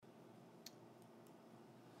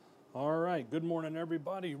right, good morning,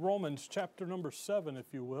 everybody. Romans chapter number 7,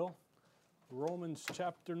 if you will. Romans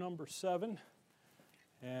chapter number 7.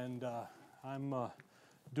 And I'm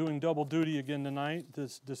doing double duty again tonight,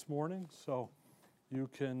 this morning, so you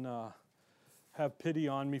can have pity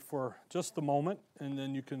on me for just a moment, and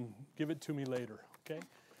then you can give it to me later, okay?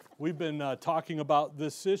 We've been talking about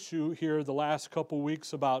this issue here the last couple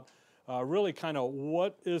weeks about really kind of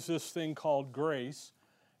what is this thing called grace.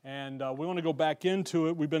 And we want to go back into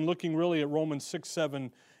it. We've been looking really at Romans 6,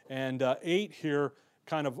 7, and 8 here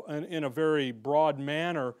kind of in a very broad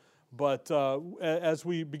manner. But as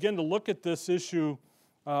we begin to look at this issue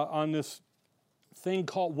on this thing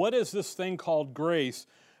called, what is this thing called grace?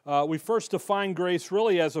 We first define grace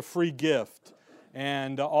really as a free gift.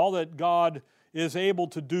 And all that God is able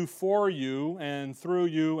to do for you and through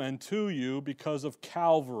you and to you because of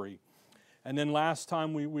Calvary. And then last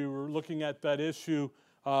time we were looking at that issue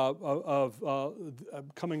of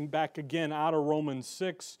coming back again out of Romans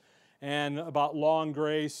 6 and about law and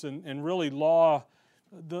grace and really law.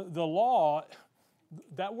 The law,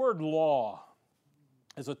 that word law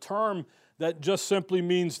is a term that just simply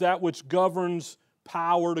means that which governs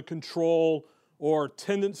power to control or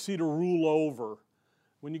tendency to rule over.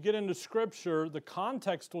 When you get into Scripture, the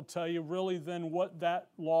context will tell you really then what that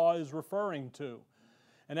law is referring to.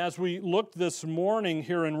 And as we looked this morning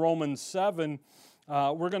here in Romans 7,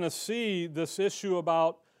 we're going to see this issue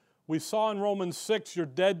about, we saw in Romans 6, you're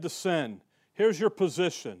dead to sin. Here's your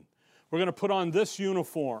position. We're going to put on this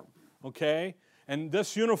uniform, okay? And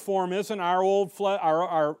this uniform isn't our old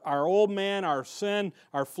our old man, our sin,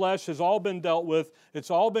 our flesh has all been dealt with. It's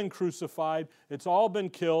all been crucified. It's all been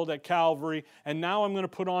killed at Calvary. And now I'm going to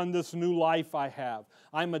put on this new life I have.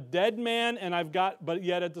 I'm a dead man, and but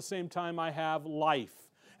yet at the same time I have life.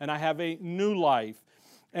 And I have a new life.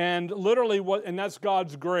 And literally, and that's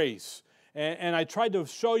God's grace. And I tried to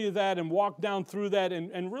show you that and walk down through that.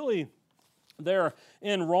 And really, there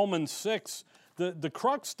in Romans 6, the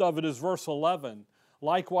crux of it is verse 11.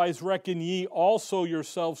 Likewise reckon ye also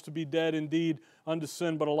yourselves to be dead indeed unto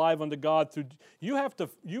sin, but alive unto God through. You have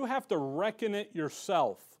to reckon it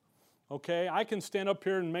yourself. Okay? I can stand up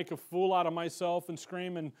here and make a fool out of myself and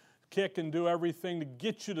scream and kick and do everything to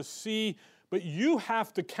get you to see, but you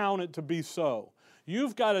have to count it to be so.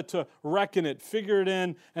 You've got to reckon it, figure it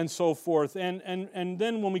in, and so forth. And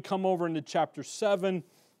then when we come over into chapter 7,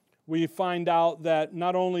 we find out that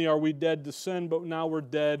not only are we dead to sin, but now we're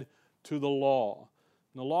dead to the law.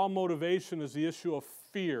 And the law motivation is the issue of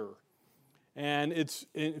fear. And it's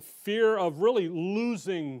fear of really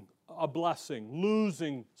losing a blessing,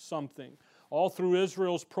 losing something. All through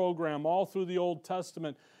Israel's program, all through the Old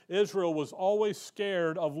Testament, Israel was always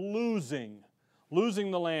scared of losing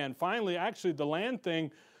the land. Finally, actually, the land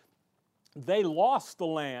thing, they lost the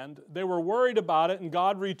land. They were worried about it, and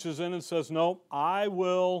God reaches in and says, no, I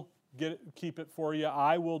will keep it for you.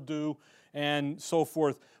 I will do, and so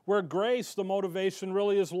forth. Where grace, the motivation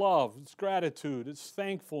really is love. It's gratitude. It's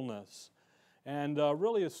thankfulness. And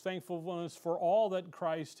really it's thankfulness for all that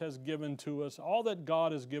Christ has given to us, all that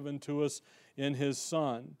God has given to us in His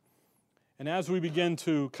Son. And as we begin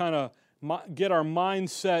to kind of get our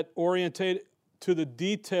mindset oriented to the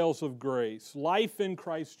details of grace, life in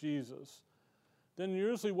Christ Jesus, then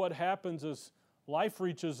usually what happens is life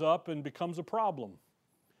reaches up and becomes a problem.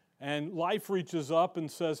 And life reaches up and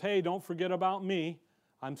says, hey, don't forget about me.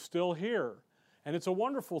 I'm still here. And it's a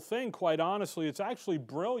wonderful thing, quite honestly. It's actually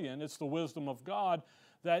brilliant. It's the wisdom of God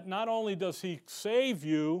that not only does He save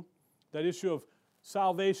you, that issue of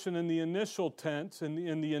salvation in the initial tense, in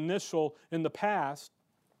the past,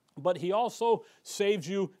 but He also saves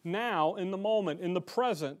you now in the moment, in the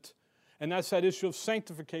present. And that's that issue of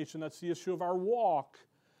sanctification. That's the issue of our walk.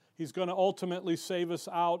 He's going to ultimately save us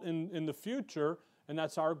out in the future, and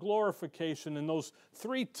that's our glorification. And those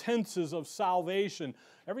three tenses of salvation.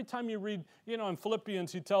 Every time you read, in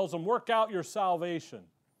Philippians, he tells them, work out your salvation.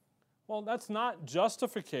 Well, that's not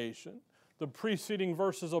justification. The preceding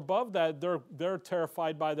verses above that, they're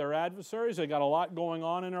terrified by their adversaries. They got a lot going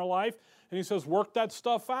on in their life. And he says, work that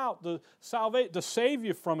stuff out to save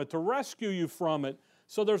you from it, to rescue you from it.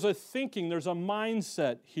 So there's a thinking, there's a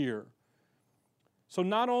mindset here. So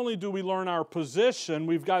not only do we learn our position,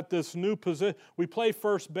 we've got this new position. We play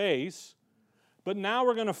first base, but now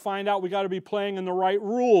we're going to find out we got to be playing in the right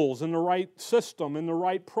rules, in the right system, in the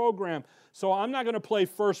right program. So I'm not going to play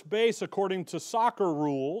first base according to soccer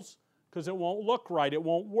rules because it won't look right. It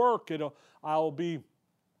won't work. I'll be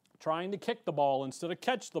trying to kick the ball instead of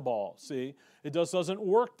catch the ball. See, it just doesn't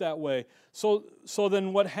work that way. So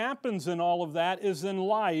then what happens in all of that is then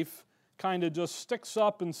life kind of just sticks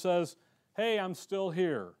up and says, hey, I'm still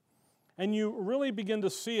here. And you really begin to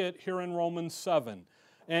see it here in Romans 7.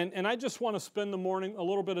 And I just want to spend the morning a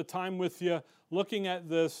little bit of time with you looking at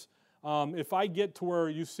this. If I get to where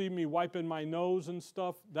you see me wiping my nose and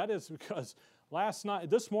stuff, that is because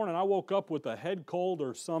this morning I woke up with a head cold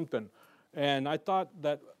or something. And I thought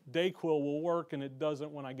that Dayquil will work, and it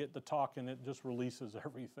doesn't when I get to talking. It just releases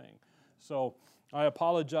everything. So I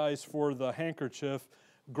apologize for the handkerchief.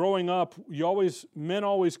 Growing up, men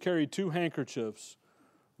always carry 2 handkerchiefs,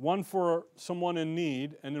 one for someone in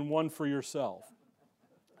need and then one for yourself.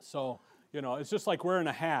 So, it's just like wearing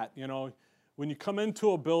a hat, When you come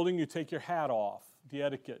into a building, you take your hat off, the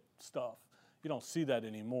etiquette stuff. You don't see that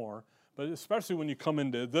anymore, but especially when you come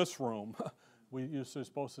into this room, you're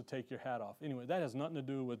supposed to take your hat off. Anyway, that has nothing to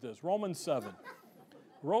do with this. Romans 7.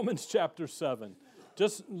 Romans chapter 7.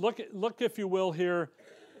 Just look, if you will, here,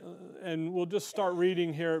 and we'll just start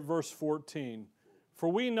reading here at verse 14. For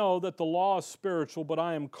we know that the law is spiritual, but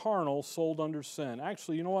I am carnal, sold under sin.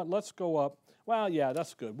 Actually, you know what? Let's go up. Well, yeah,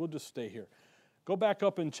 that's good. We'll just stay here. Go back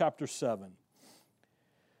up in chapter 7.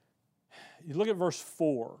 You look at verse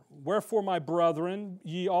 4. Wherefore, my brethren,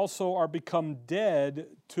 ye also are become dead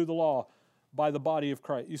to the law by the body of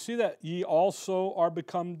Christ. You see that ye also are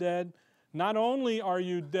become dead? Not only are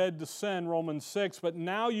you dead to sin, Romans 6, but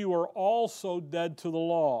now you are also dead to the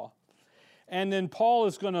law. And then Paul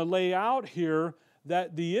is going to lay out here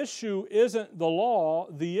that the issue isn't the law,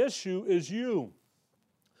 the issue is you.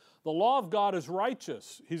 The law of God is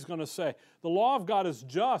righteous, he's going to say. The law of God is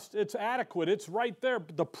just, it's adequate, it's right there.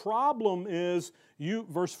 But the problem is,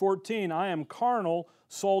 verse 14, I am carnal,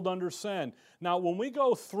 sold under sin. Now, when we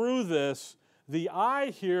go through this, the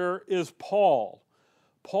I here is Paul.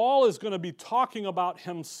 Paul is going to be talking about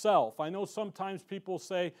himself. I know sometimes people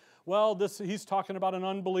say, well, he's talking about an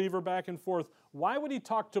unbeliever back and forth. Why would he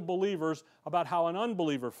talk to believers about how an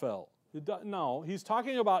unbeliever felt? No, he's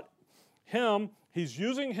talking about him. He's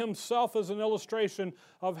using himself as an illustration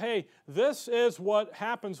of, hey, this is what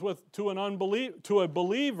happens to a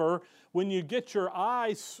believer when you get your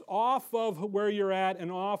eyes off of where you're at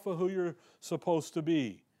and off of who you're supposed to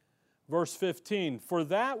be. Verse 15, for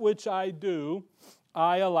that which I do,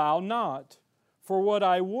 I allow not. For what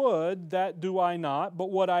I would, that do I not, but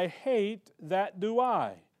what I hate, that do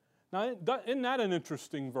I. Now, isn't that an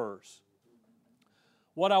interesting verse?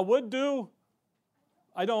 What I would do,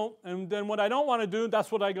 I don't, and then what I don't want to do,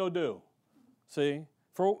 that's what I go do. See?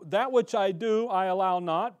 For that which I do, I allow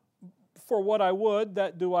not. For what I would,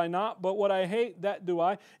 that do I not, but what I hate, that do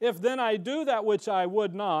I. If then I do that which I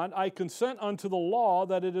would not, I consent unto the law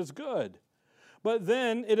that it is good. But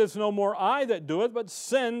then it is no more I that do it, but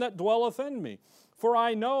sin that dwelleth in me. For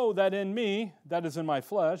I know that in me, that is in my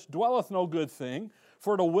flesh, dwelleth no good thing.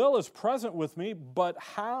 For the will is present with me, but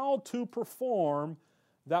how to perform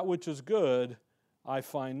that which is good, I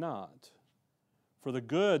find not. For the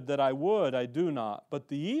good that I would, I do not, but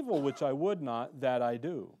the evil which I would not, that I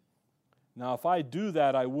do. Now if I do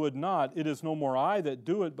that I would not, it is no more I that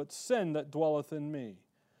do it, but sin that dwelleth in me.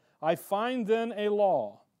 I find then a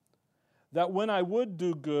law, that when I would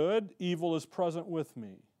do good, evil is present with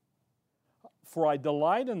me. For I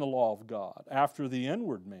delight in the law of God, after the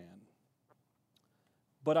inward man.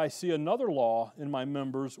 But I see another law in my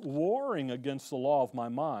members, warring against the law of my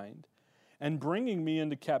mind, and bringing me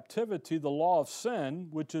into captivity the law of sin,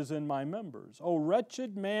 which is in my members. O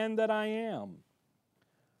wretched man that I am!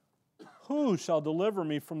 Who shall deliver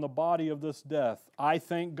me from the body of this death? I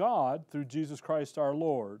thank God, through Jesus Christ our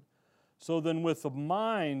Lord. So then with the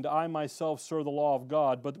mind I myself serve the law of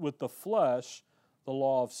God, but with the flesh the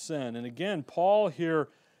law of sin. And again, Paul here,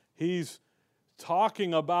 he's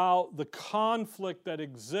talking about the conflict that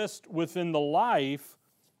exists within the life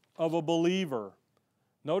of a believer.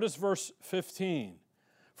 Notice verse 15.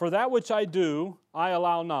 For that which I do, I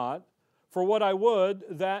allow not. For what I would,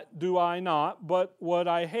 that do I not. But what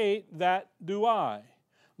I hate, that do I.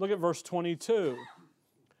 Look at verse 22.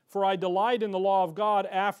 For I delight in the law of God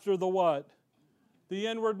after the what? The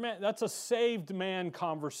inward man. That's a saved man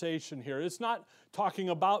conversation here. It's not talking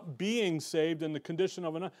about being saved in the condition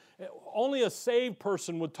of only a saved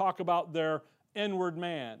person would talk about their inward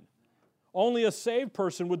man. Only a saved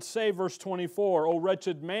person would say, verse 24, O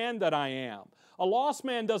wretched man that I am. A lost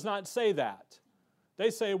man does not say that. They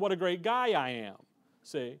say, what a great guy I am.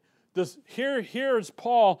 See? Here's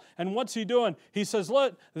Paul, and what's he doing? He says,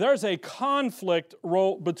 look, there's a conflict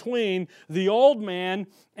between the old man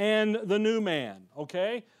and the new man,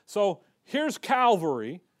 okay? So here's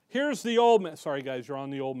Calvary. Here's the old man. Sorry, guys, you're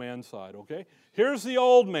on the old man side, okay? Here's the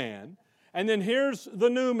old man, and then here's the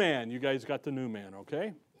new man. You guys got the new man,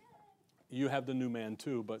 okay? You have the new man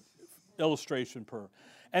too, but illustration per.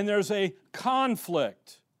 And there's a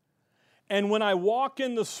conflict. And when I walk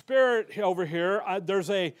in the Spirit over here,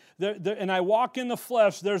 and I walk in the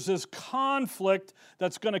flesh, there's this conflict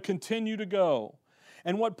that's going to continue to go.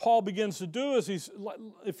 And what Paul begins to do is,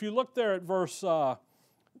 if you look there at verse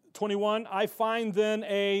 21, I find then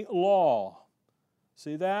a law.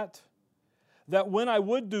 See that? That when I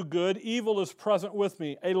would do good, evil is present with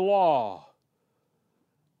me. A law.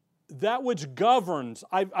 That which governs.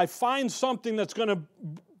 I find something that's going to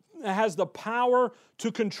has the power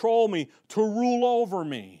to control me, to rule over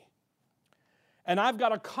me. And I've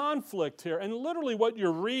got a conflict here. And literally what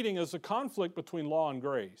you're reading is a conflict between law and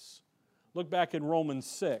grace. Look back in Romans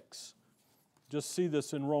 6. Just see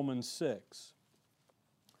this in Romans 6.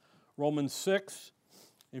 Romans 6,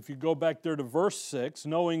 if you go back there to verse 6,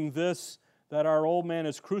 knowing this, that our old man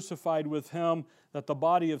is crucified with him, that the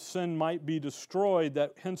body of sin might be destroyed,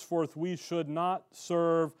 that henceforth we should not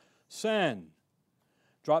serve sin.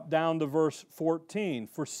 Drop down to verse 14.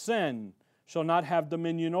 For sin shall not have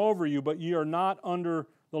dominion over you, but ye are not under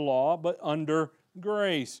the law, but under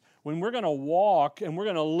grace. When we're going to walk and we're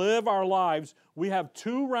going to live our lives, we have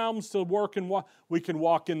two realms to work in. We can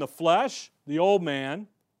walk in the flesh, the old man,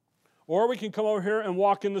 or we can come over here and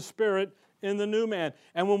walk in the Spirit, in the new man.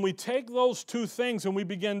 And when we take those two things and we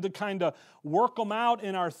begin to kind of work them out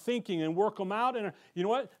in our thinking and work them out, you know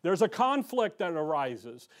what? There's a conflict that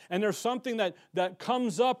arises. And there's something that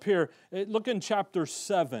comes up here. Look in chapter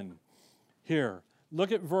 7 here.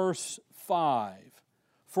 Look at verse 5.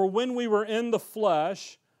 For when we were in the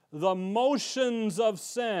flesh, the motions of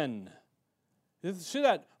sin. See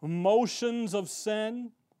that? Motions of sin?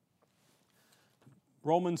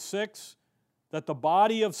 Romans 6. That the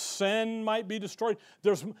body of sin might be destroyed.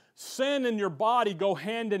 There's sin and your body go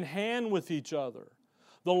hand in hand with each other.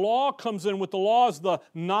 The law comes in. With the law is the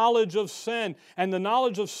knowledge of sin. And the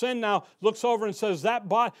knowledge of sin now looks over and says, that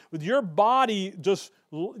body, with your body,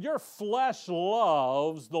 your flesh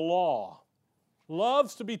loves the law.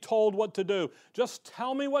 Loves to be told what to do. Just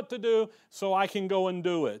tell me what to do so I can go and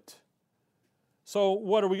do it. So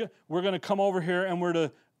what are we? We're going to come over here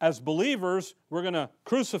and as believers, we're going to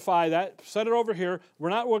crucify that, set it over here. We're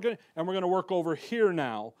going to work over here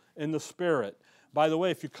now in the Spirit. By the way,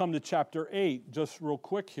 if you come to chapter 8, just real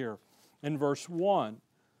quick here, in verse 1.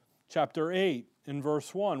 Chapter 8, in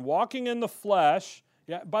verse 1. Walking in the flesh,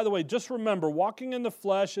 by the way, just remember, walking in the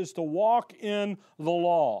flesh is to walk in the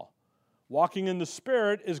law. Walking in the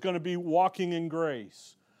Spirit is going to be walking in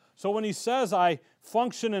grace. So when he says, I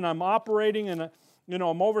function and I'm operating and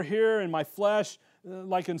I'm over here in my flesh,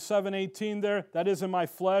 like in 7:18 there, that is in my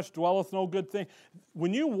flesh, dwelleth no good thing.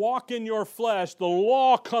 When you walk in your flesh, the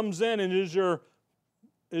law comes in and is your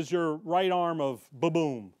right arm of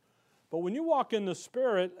ba-boom. But when you walk in the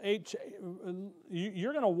Spirit,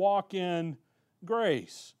 you're going to walk in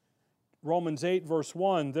grace. Romans 8 verse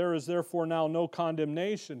 1, there is therefore now no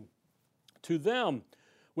condemnation to them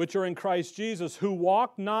which are in Christ Jesus, who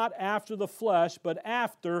walk not after the flesh, but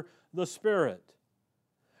after the Spirit.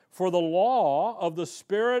 For the law of the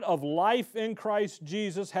Spirit of life in Christ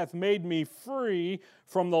Jesus hath made me free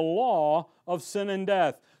from the law of sin and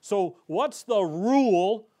death. So what's the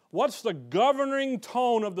rule? What's the governing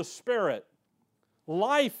tone of the Spirit?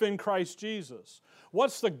 Life in Christ Jesus.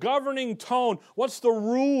 What's the governing tone? What's the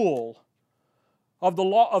rule of the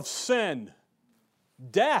law of sin?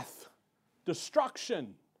 Death,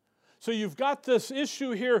 destruction. So you've got this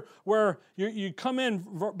issue here where you come in,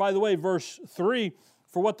 by the way, verse 3,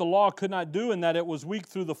 for what the law could not do, in that it was weak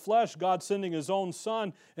through the flesh, God sending His own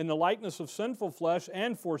Son in the likeness of sinful flesh,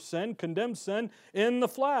 and for sin, condemned sin in the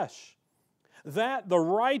flesh, that the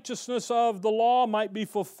righteousness of the law might be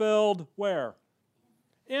fulfilled where?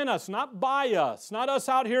 In us, not by us, not us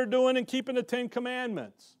out here doing and keeping the 10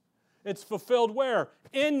 Commandments. It's fulfilled where?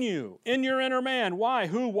 In you, in your inner man. Why?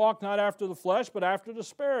 Who walk not after the flesh, but after the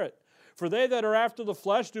Spirit. For they that are after the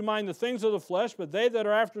flesh do mind the things of the flesh, but they that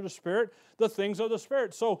are after the Spirit, the things of the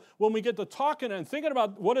Spirit. So when we get to talking and thinking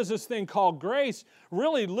about what is this thing called grace,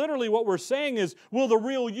 really, literally what we're saying is, will the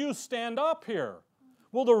real you stand up here?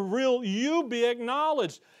 Will the real you be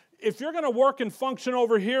acknowledged? If you're going to work and function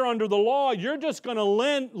over here under the law, you're just going to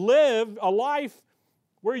live a life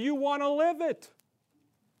where you want to live it,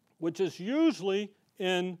 which is usually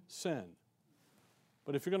in sin.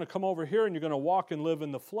 But if you're going to come over here and you're going to walk and live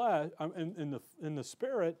in the flesh, in the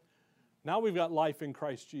Spirit, now we've got life in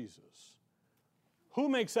Christ Jesus. Who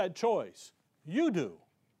makes that choice? You do.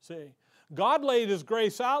 See, God laid His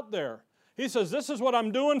grace out there. He says, this is what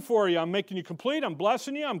I'm doing for you. I'm making you complete. I'm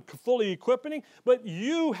blessing you. I'm fully equipping you. But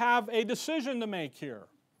you have a decision to make here.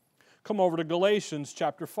 Come over to Galatians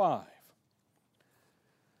chapter 5.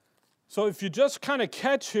 So if you just kind of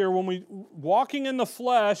catch here, walking in the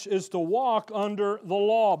flesh is to walk under the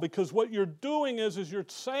law, because what you're doing is you're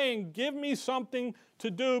saying, give me something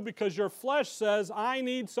to do, because your flesh says, I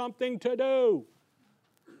need something to do.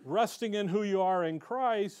 Resting in who you are in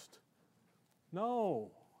Christ,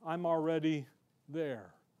 no, I'm already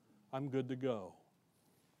there. I'm good to go.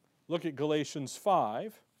 Look at Galatians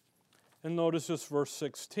 5, and notice this verse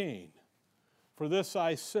 16. For this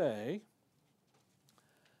I say,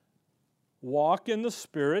 walk in the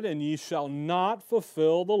Spirit, and ye shall not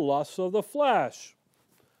fulfill the lusts of the flesh.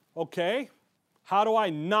 Okay, how do I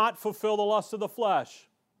not fulfill the lusts of the flesh?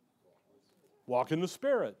 Walk in the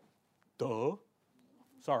Spirit. Duh.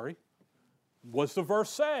 Sorry. What's the verse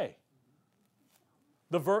say?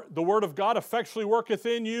 The Word of God effectually worketh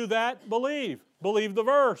in you that believe. Believe the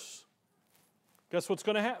verse. Guess what's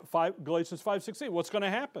going to happen? Galatians 5:16. What's going to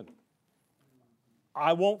happen?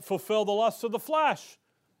 I won't fulfill the lusts of the flesh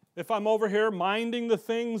if I'm over here minding the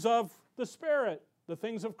things of the Spirit, the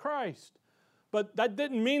things of Christ. But that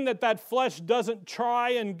didn't mean that flesh doesn't try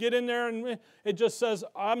and get in there, and it just says,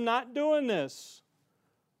 I'm not doing this.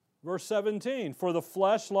 Verse 17, for the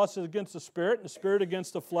flesh lusts against the Spirit, and the Spirit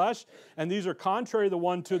against the flesh, and these are contrary the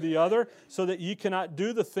one to the other, so that ye cannot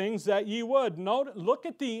do the things that ye would. Look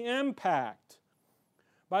at the impact.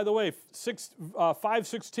 By the way,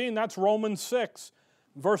 5:16, that's Romans 6.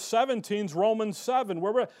 Verse 17 is Romans 7.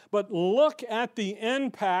 But look at the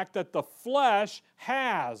impact that the flesh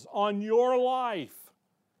has on your life.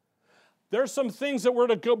 There's some things that we're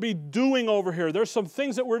to be doing over here. There's some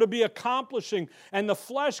things that we're to be accomplishing. And the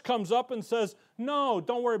flesh comes up and says, no,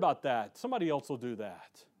 don't worry about that. Somebody else will do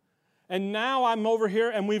that. And now I'm over here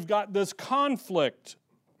and we've got this conflict.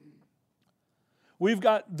 We've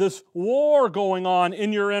got this war going on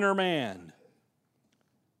in your inner man.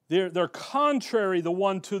 They're contrary the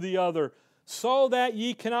one to the other, so that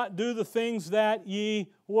ye cannot do the things that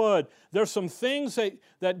ye would. There's some things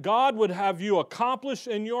that God would have you accomplish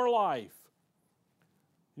in your life.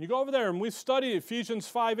 You go over there and we study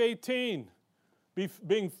Ephesians 5:18,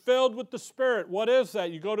 being filled with the Spirit. What is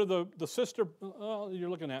that? You go to the sister, you're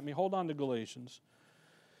looking at me. Hold on to Galatians.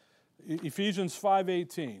 Ephesians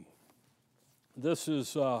 5:18. This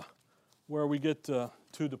is where we get to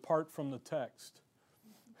depart from the text.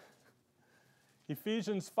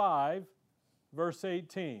 Ephesians 5, verse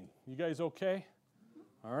 18. You guys okay?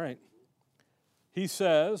 All right. He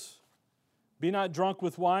says, be not drunk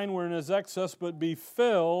with wine wherein is excess, but be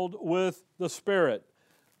filled with the Spirit.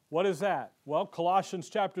 What is that? Well, Colossians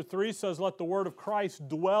chapter 3 says, let the word of Christ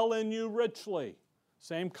dwell in you richly.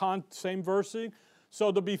 Same versing. So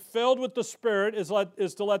to be filled with the Spirit is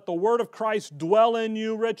to let the word of Christ dwell in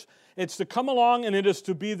you rich. It's to come along and it is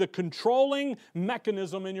to be the controlling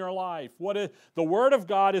mechanism in your life. The word of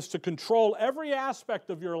God is to control every aspect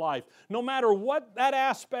of your life. No matter what that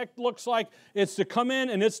aspect looks like, it's to come in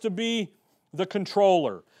and it's to be the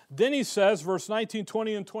controller. Then he says, verse 19,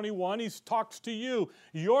 20, and 21, he talks to you,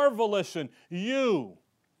 your volition, you.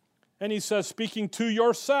 And he says, speaking to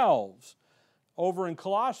yourselves. Over in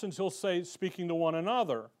Colossians, he'll say, speaking to one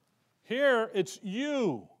another. Here, it's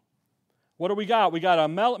you. What do we got? We got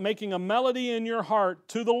making a melody in your heart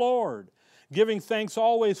to the Lord, giving thanks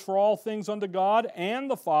always for all things unto God and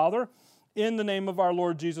the Father, in the name of our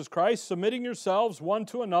Lord Jesus Christ, submitting yourselves one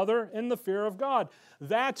to another in the fear of God.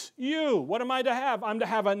 That's you. What am I to have? I'm to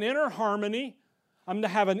have an inner harmony. I'm to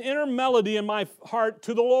have an inner melody in my heart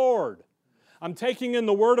to the Lord. I'm taking in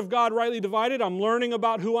the Word of God rightly divided. I'm learning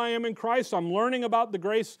about who I am in Christ. I'm learning about the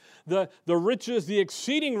grace, the riches, the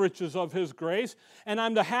exceeding riches of His grace. And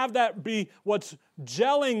I'm to have that be what's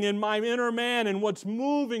gelling in my inner man and what's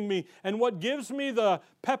moving me and what gives me the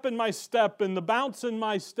pep in my step and the bounce in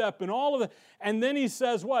my step and all of it. And then he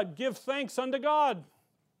says what? Give thanks unto God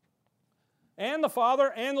and the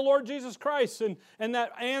Father and the Lord Jesus Christ. And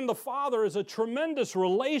the Father is a tremendous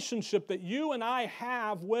relationship that you and I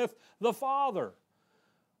have with the Father.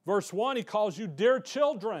 Verse 1, he calls you dear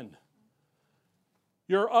children.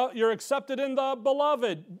 You're accepted in the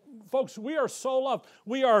beloved. Folks, we are so loved.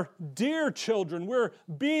 We are dear children. We're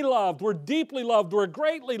beloved. We're deeply loved. We're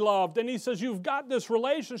greatly loved. And he says you've got this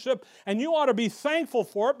relationship and you ought to be thankful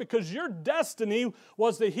for it because your destiny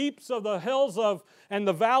was the heaps of the hills and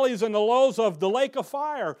the valleys and the lows of the lake of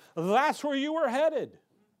fire. That's where you were headed.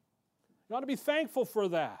 You ought to be thankful for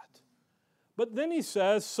that. But then he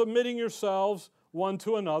says, submitting yourselves one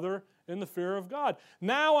to another in the fear of God.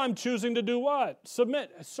 Now I'm choosing to do what?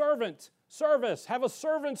 Submit, service, have a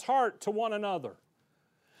servant's heart to one another.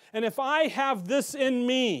 And if I have this in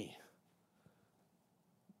me,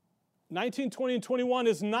 19, 20, and 21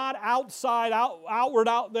 is not outside, outward,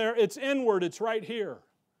 out there. It's inward. It's right here.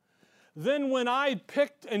 then when I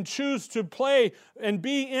picked and choose to play and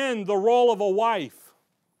be in the role of a wife,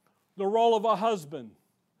 the role of a husband,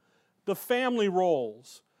 the family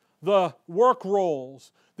roles, the work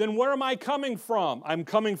roles, then where am I coming from? I'm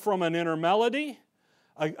coming from an inner melody,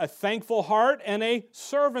 a thankful heart, and a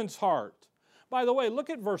servant's heart. By the way, look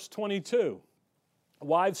at verse 22.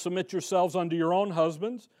 Wives, submit yourselves unto your own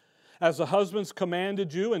husbands, as the husbands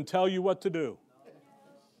commanded you and tell you what to do.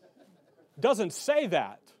 Doesn't say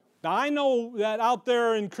that. Now, I know that out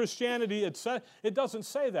there in Christianity, it doesn't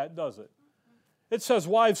say that, does it? It says,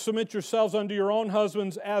 wives, submit yourselves unto your own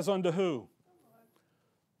husbands as unto who?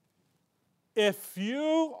 If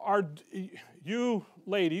you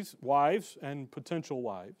ladies, wives, and potential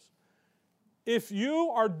wives, if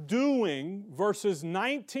you are doing verses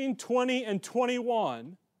 19, 20, and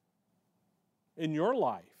 21 in your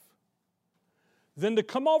life, then to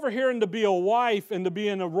come over here and to be a wife and to be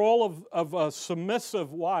in a role of a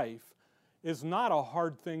submissive wife is not a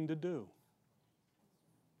hard thing to do.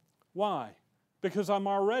 Why? Because I'm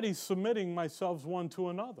already submitting myself one to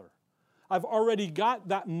another. I've already got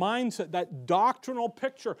that mindset, that doctrinal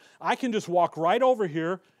picture. I can just walk right over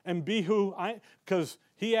here and be because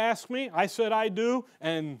he asked me, I said I do,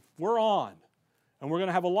 and we're on. And we're going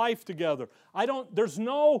to have a life together. There's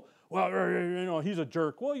no, well, he's a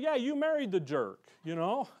jerk. Well, yeah, you married the jerk,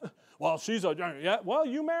 Well, she's a jerk. Yeah, well,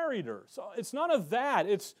 you married her. So it's none of that.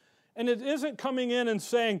 And it isn't coming in and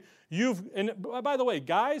saying, and by the way,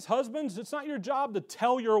 guys, husbands, it's not your job to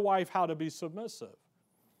tell your wife how to be submissive.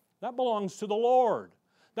 That belongs to the Lord.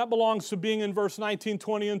 That belongs to being in verse 19,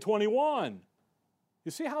 20, and 21.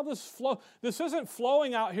 You see how this flows? This isn't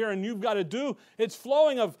flowing out here and you've got to do. It's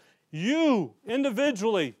flowing of you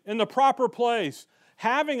individually in the proper place,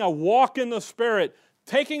 having a walk in the Spirit,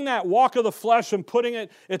 taking that walk of the flesh and putting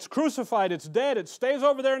it's crucified, it's dead, it stays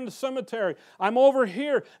over there in the cemetery. I'm over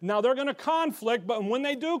here. Now they're going to conflict, but when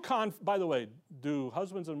they do by the way, do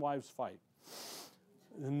husbands and wives fight?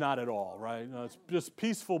 Not at all, right? No, it's just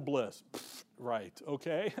peaceful bliss. Right,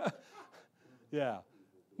 okay? Yeah.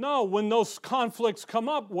 No, when those conflicts come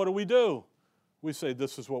up, what do? We say,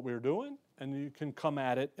 this is what we're doing, and you can come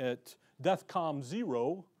at it at DEFCON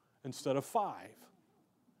 0 instead of 5,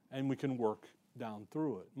 and we can work down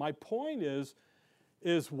through it. My point is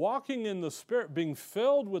walking in the Spirit, being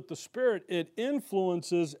filled with the Spirit, it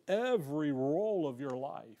influences every role of your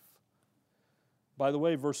life. By the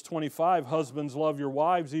way, verse 25, husbands, love your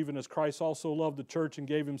wives, even as Christ also loved the church and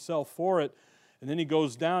gave himself for it. And then he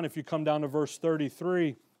goes down, if you come down to verse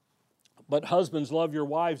 33, but husbands, love your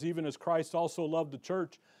wives, even as Christ also loved the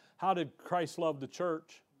church. How did Christ love the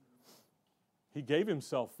church? He gave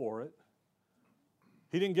himself for it.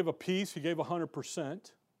 He didn't give a piece, he gave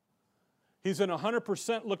 100%. He's in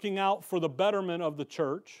 100% looking out for the betterment of the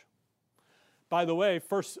church. By the way,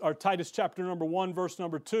 Titus chapter number 1, verse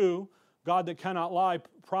number 2, God that cannot lie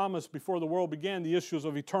promised before the world began the issues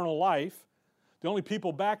of eternal life. The only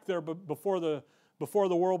people back there before the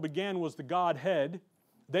world began was the Godhead.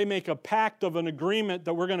 They make a pact of an agreement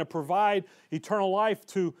that we're going to provide eternal life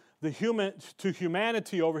to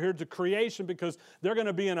humanity over here, to creation, because they're going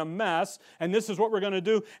to be in a mess, and this is what we're going to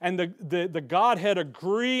do. And the Godhead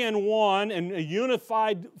agree in one, in a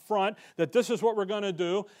unified front, that this is what we're going to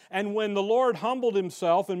do. And when the Lord humbled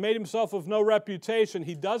himself and made himself of no reputation,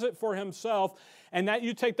 he does it for himself. And that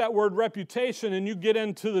you take that word reputation and you get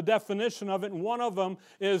into the definition of it, and one of them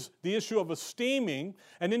is the issue of esteeming.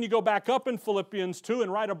 And then you go back up in Philippians 2,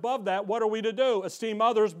 and right above that, what are we to do? Esteem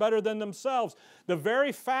others better than themselves. The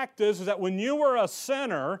very fact is that when you were a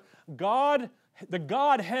sinner, the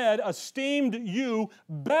Godhead esteemed you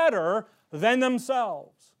better than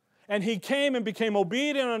themselves. And he came and became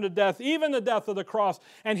obedient unto death, even the death of the cross.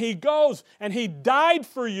 And he goes and he died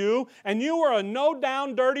for you, and you were a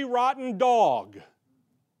no-down, dirty, rotten dog.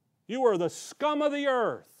 You were the scum of the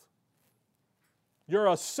earth. You're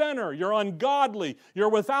a sinner. You're ungodly. You're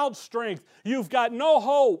without strength. You've got no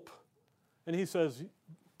hope. And he says,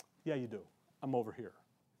 yeah, you do. I'm over here.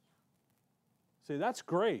 See, that's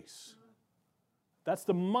grace. That's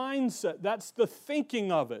the mindset. That's the thinking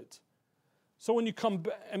of it. So when you come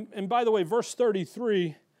back, and by the way, verse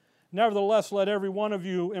 33, nevertheless, let every one of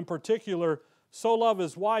you in particular so love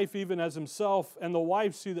his wife even as himself, and the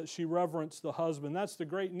wife see that she reverence the husband. That's the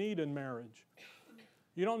great need in marriage.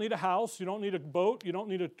 You don't need a house. You don't need a boat. You don't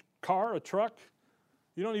need a car, a truck.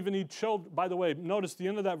 You don't even need children. By the way, notice the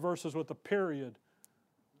end of that verse is with a period.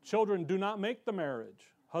 Children do not make the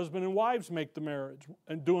marriage. Husband and wives make the marriage.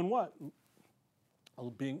 And doing what?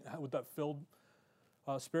 Being with that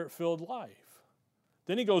Spirit-filled life.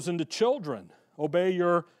 Then he goes into children. Obey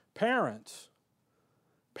your parents.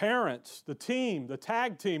 Parents, the team, the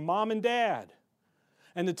tag team, mom and dad.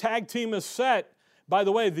 And the tag team is set. By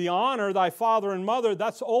the way, the honor thy father and mother,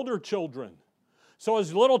 that's older children. So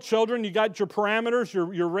as little children, you got your parameters.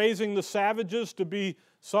 You're raising the savages to be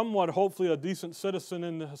somewhat, hopefully, a decent citizen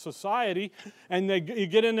in the society. And you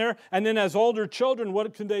get in there. And then as older children,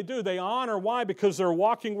 what can they do? They honor. Why? Because they're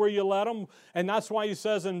walking where you let them. And that's why he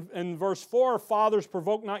says in verse 4, fathers,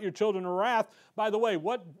 provoke not your children to wrath. By the way,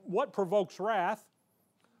 what provokes wrath?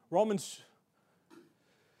 Romans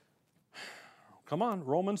 4.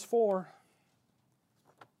 Romans 4.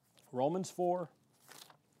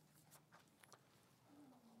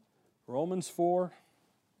 Romans 4.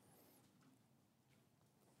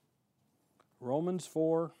 Romans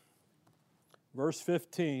 4, verse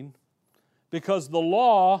 15. Because the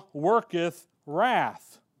law worketh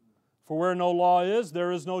wrath. For where no law is,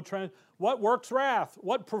 there is no What works wrath?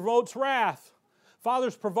 What provokes wrath?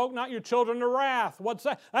 Fathers, provoke not your children to wrath. What's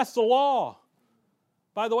that? That's the law.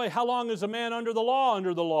 By the way, how long is a man under the law?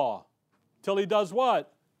 Under the law? Till he does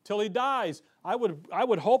what? Till he dies. I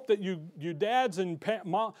would hope that you dads and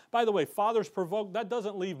mom, by the way, fathers provoke, that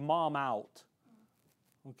doesn't leave mom out.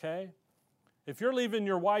 Okay? If you're leaving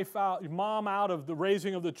your mom out of the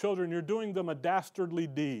raising of the children, you're doing them a dastardly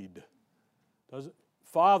deed.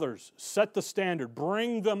 Fathers, set the standard.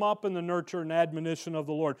 Bring them up in the nurture and admonition of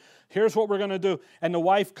the Lord. Here's what we're going to do. And the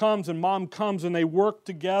wife comes and mom comes and they work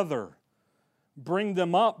together. Bring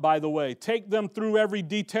them up, by the way. Take them through every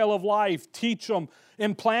detail of life. Teach them.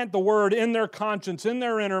 Implant the Word in their conscience, in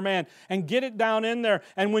their inner man, and get it down in there.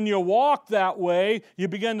 And when you walk that way, you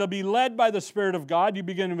begin to be led by the Spirit of God. You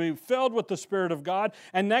begin to be filled with the Spirit of God.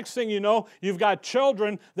 And next thing you know, you've got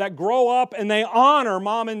children that grow up and they honor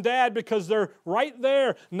mom and dad because they're right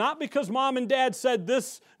there. Not because mom and dad said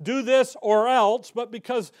this, do this or else, but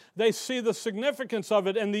because they see the significance of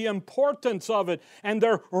it and the importance of it. And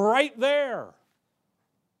they're right there.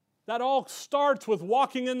 That all starts with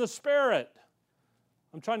walking in the Spirit.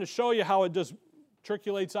 I'm trying to show you how it just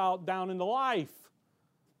trickulates out down into life.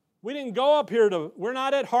 We didn't go up here we're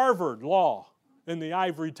not at Harvard Law in the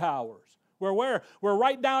ivory towers. We're where? We're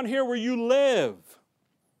right down here where you live.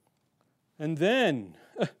 And then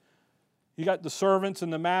you got the servants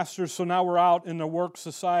and the masters, so now we're out in the work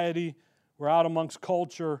society. We're out amongst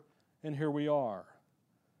culture, and here we are.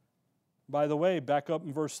 By the way, back up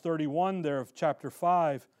in verse 31 there of chapter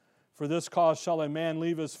 5, for this cause shall a man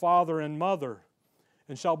leave his father and mother,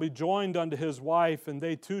 and shall be joined unto his wife, and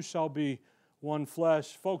they two shall be one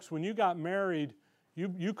flesh. Folks, when you got married,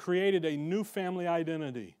 you created a new family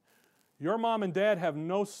identity. Your mom and dad have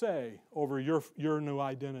no say over your new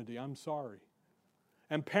identity. I'm sorry.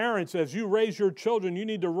 And parents, as you raise your children, you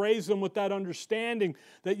need to raise them with that understanding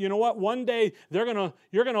that, you know what, one day you're going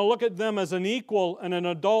to look at them as an equal in an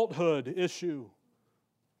adulthood issue.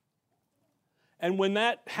 And when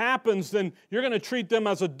that happens, then you're going to treat them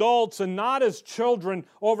as adults and not as children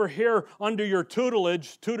over here under your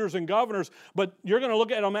tutelage, tutors and governors, but you're going to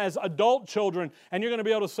look at them as adult children, and you're going to be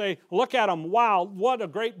able to say, look at them, wow, what a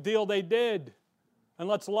great deal they did, and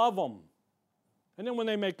let's love them. And then when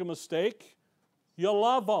they make a mistake, you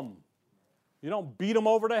love them. You don't beat them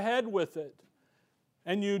over the head with it.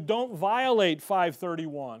 And you don't violate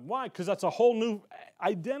 531. Why? Because that's a whole new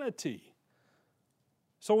identity.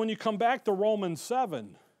 So when you come back to Romans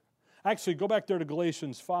 7, actually go back there to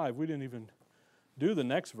Galatians 5. We didn't even do the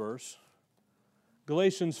next verse.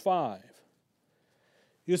 Galatians 5.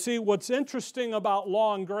 You see, what's interesting about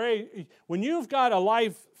law and grace, when you've got a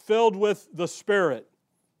life filled with the Spirit,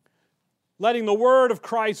 letting the Word of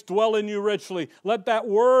Christ dwell in you richly, let that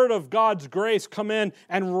Word of God's grace come in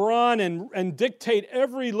and run and dictate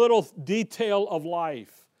every little detail of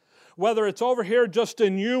life. Whether it's over here just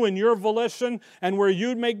in you and your volition and where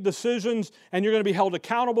you make decisions and you're going to be held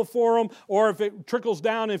accountable for them, or if it trickles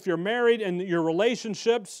down if you're married and your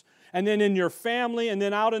relationships, and then in your family, and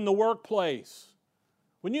then out in the workplace.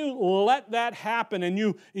 When you let that happen and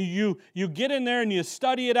you get in there and you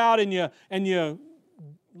study it out and you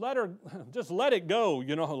let it go,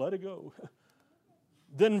 let it go.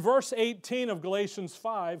 Then verse 18 of Galatians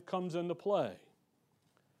 5 comes into play.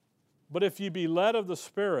 But if ye be led of the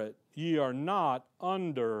Spirit, ye are not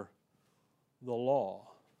under the law.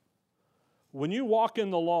 When you walk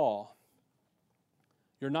in the law,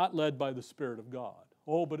 you're not led by the Spirit of God.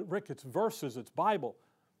 Oh, but Rick, it's verses, it's Bible,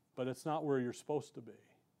 but it's not where you're supposed to be.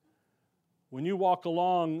 When you walk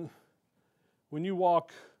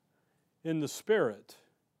in the Spirit,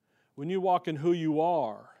 when you walk in who you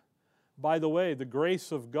are, by the way, the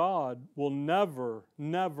grace of God will never,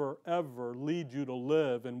 never, ever lead you to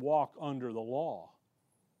live and walk under the law.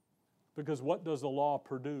 Because what does the law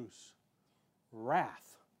produce?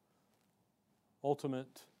 Wrath.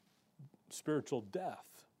 ultimate spiritual death.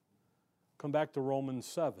 Come back to Romans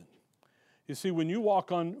 7. You see, when you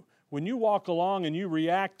walk along and you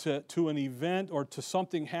react to an event or to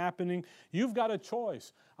something happening, you've got a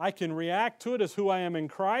choice. I can react to it as who I am in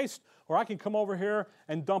Christ, or I can come over here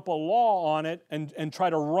and dump a law on it and try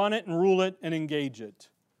to run it and rule it and engage it.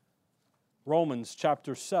 Romans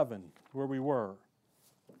chapter 7, where we were.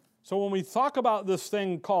 So when we talk about this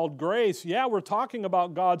thing called grace, yeah, we're talking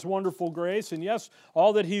about God's wonderful grace, and yes,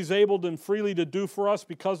 all that He's able and freely to do for us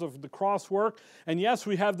because of the cross work, and yes,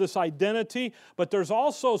 we have this identity, but there's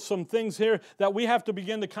also some things here that we have to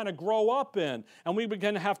begin to kind of grow up in, and we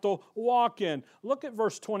begin to have to walk in. Look at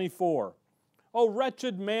verse 24. "O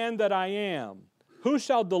wretched man that I am, who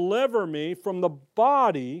shall deliver me from the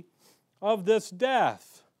body of this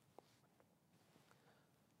death?"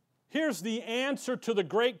 Here's the answer to the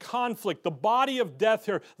great conflict, the body of death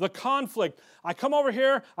here, the conflict. I come over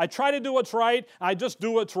here, I try to do what's right, I just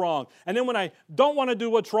do what's wrong. And then when I don't want to do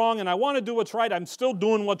what's wrong and I want to do what's right, I'm still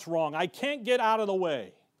doing what's wrong. I can't get out of the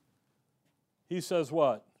way. He says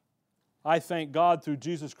what? "I thank God through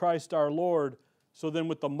Jesus Christ our Lord, so then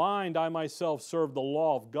with the mind I myself serve the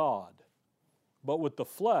law of God, but with the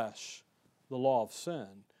flesh, the law of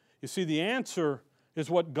sin." You see, the answer is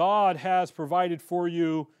what God has provided for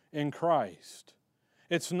you in Christ.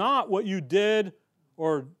 It's not what you did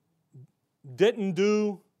or didn't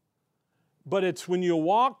do, but it's when you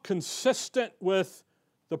walk consistent with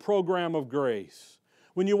the program of grace,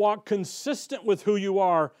 when you walk consistent with who you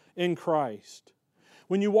are in Christ,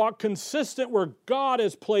 when you walk consistent where God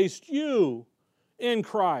has placed you in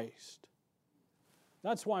Christ.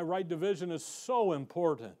 That's why right division is so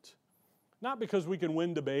important. Not because we can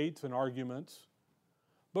win debates and arguments,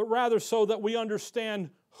 but rather so that we understand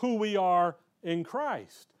who we are in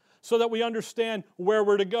Christ, so that we understand where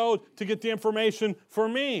we're to go to get the information for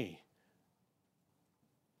me.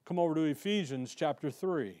 Come over to Ephesians chapter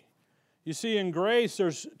 3. You see, in grace,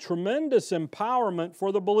 there's tremendous empowerment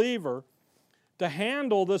for the believer to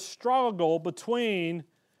handle the struggle between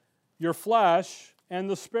your flesh and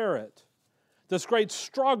the Spirit. This great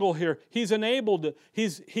struggle here, He's enabled it.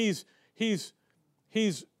 He's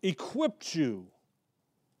equipped you.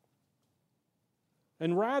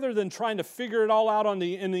 And rather than trying to figure it all out in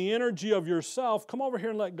the energy of yourself, come over here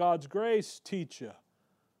and let God's grace teach you.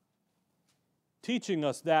 Teaching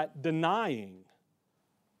us that denying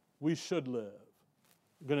we should live.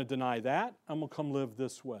 I'm going to deny that. I'm going to come live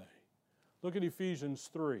this way. Look at Ephesians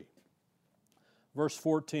 3, verse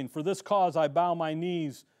 14. "For this cause I bow my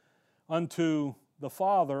knees unto the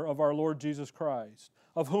Father of our Lord Jesus Christ,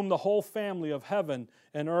 of whom the whole family of heaven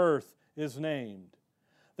and earth is named,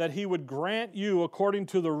 that He would grant you, according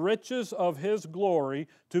to the riches of His glory,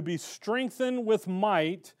 to be strengthened with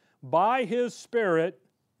might by His Spirit."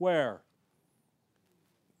 Where?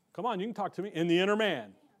 Come on, you can talk to me. In the inner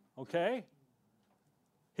man. Okay?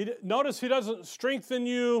 Notice He doesn't strengthen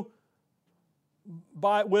you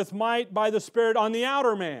with might by the Spirit on the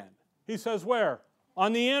outer man. He says where?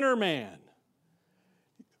 On the inner man.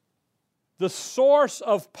 The source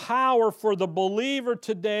of power for the believer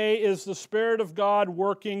today is the Spirit of God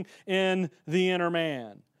working in the inner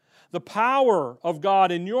man. The power of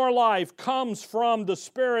God in your life comes from the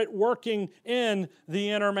Spirit working in the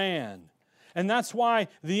inner man. And that's why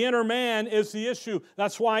the inner man is the issue.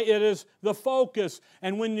 That's why it is the focus.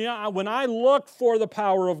 And when I look for the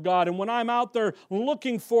power of God, and when I'm out there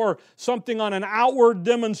looking for something on an outward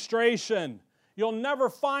demonstration, you'll never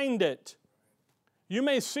find it. You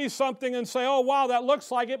may see something and say, "Oh, wow, that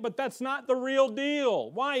looks like it," but that's not the real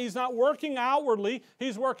deal. Why? He's not working outwardly.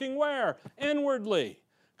 He's working where? Inwardly.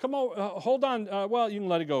 Come on, hold on. Well, you can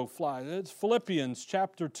let it go fly. It's Philippians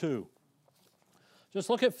chapter 2. Just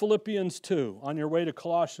look at Philippians 2 on your way to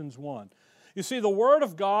Colossians 1. You see, the Word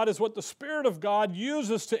of God is what the Spirit of God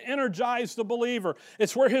uses to energize the believer.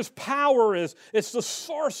 It's where His power is. It's the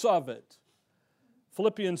source of it.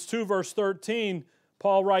 Philippians 2, verse 13,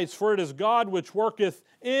 Paul writes, "For it is God which worketh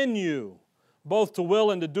in you, both to will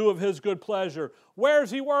and to do of His good pleasure." Where's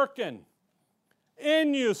He working?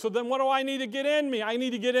 In you. So then what do I need to get in me? I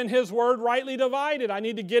need to get in His Word rightly divided. I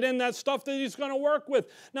need to get in that stuff that He's going to work with.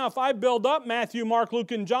 Now, if I build up Matthew, Mark,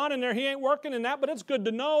 Luke, and John in there, He ain't working in that, but it's good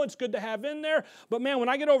to know. It's good to have in there. But man, when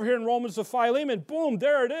I get over here in Romans to Philemon, boom,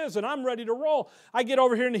 there it is, and I'm ready to roll. I get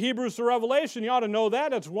over here into Hebrews to Revelation. You ought to know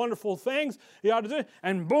that. It's wonderful things. You ought to do it.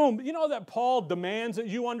 And boom, you know that Paul demands that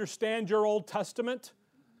you understand your Old Testament?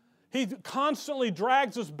 He constantly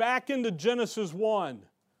drags us back into Genesis 1.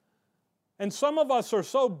 And some of us are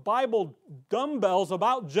so Bible dumbbells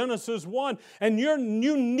about Genesis 1, and you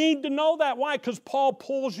need to know that. Why? Because Paul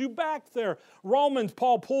pulls you back there. Romans,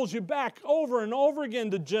 Paul pulls you back over and over again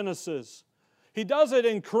to Genesis. He does it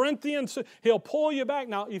in Corinthians. He'll pull you back.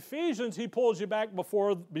 Now, Ephesians, he pulls you back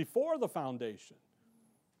before the foundation.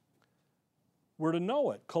 We're to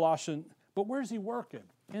know it. Colossians, but where's he working?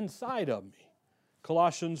 Inside of me.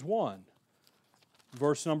 Colossians 1,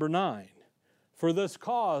 verse number 9. For this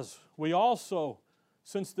cause we also,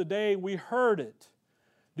 since the day we heard it,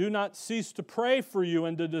 do not cease to pray for you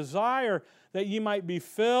and to desire that ye might be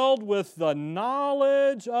filled with the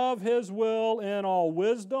knowledge of His will in all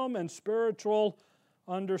wisdom and spiritual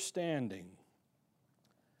understanding.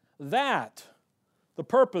 That, the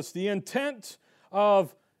purpose, the intent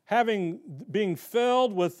of being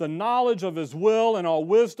filled with the knowledge of His will and all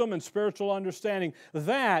wisdom and spiritual understanding,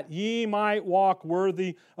 that ye might walk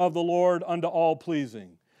worthy of the Lord unto all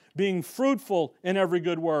pleasing, being fruitful in every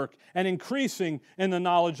good work and increasing in the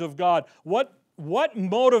knowledge of God. What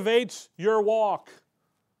motivates your walk?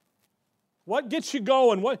 What gets you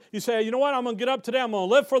going? What you say, you know what, I'm going to get up today, I'm going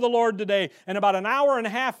to live for the Lord today. And about an hour and a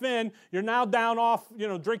half in, you're now down off,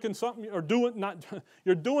 drinking something or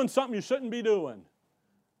you're doing something you shouldn't be doing.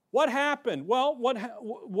 What happened? Well,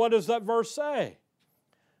 what does that verse say?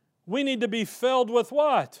 We need to be filled with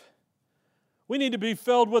what? We need to be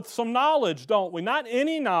filled with some knowledge, don't we? Not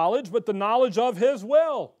any knowledge, but the knowledge of His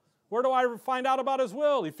will. Where do I find out about His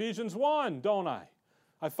will? Ephesians 1, don't I?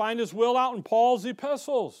 I find His will out in Paul's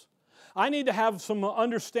epistles. I need to have some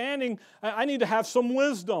understanding. I need to have some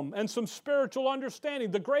wisdom and some spiritual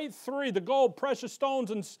understanding. The great three, the gold, precious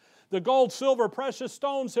stones, and the gold, silver, precious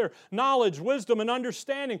stones here, knowledge, wisdom, and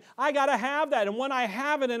understanding. I got to have that. And when I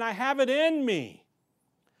have it and I have it in me,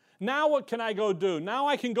 now what can I go do? Now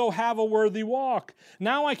I can go have a worthy walk.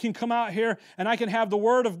 Now I can come out here and I can have the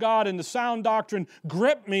Word of God and the sound doctrine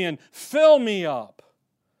grip me and fill me up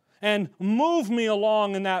and move me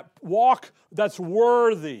along in that walk that's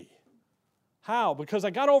worthy. How? Because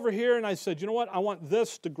I got over here and I said, you know what? I want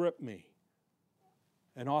this to grip me.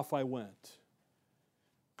 And off I went.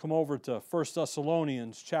 Come over to 1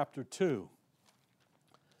 Thessalonians chapter 2.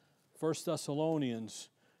 1 Thessalonians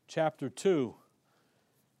chapter 2.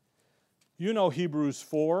 You know Hebrews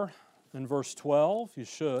 4 and verse 12. You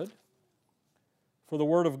should. For the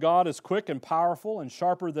word of God is quick and powerful and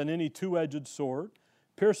sharper than any two-edged sword,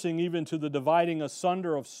 piercing even to the dividing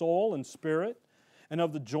asunder of soul and spirit, and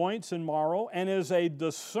of the joints and marrow, and is a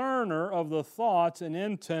discerner of the thoughts and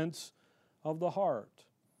intents of the heart.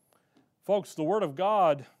 Folks, the Word of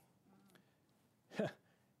God,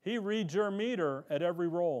 He reads your meter at every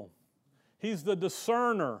roll. He's the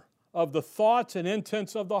discerner of the thoughts and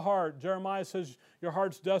intents of the heart. Jeremiah says, your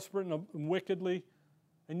heart's desperate and wickedly,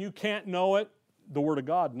 and you can't know it. The Word of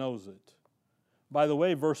God knows it. By the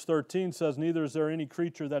way, verse 13 says, neither is there any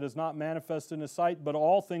creature that is not manifest in His sight, but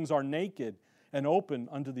all things are naked and open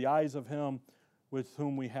unto the eyes of Him with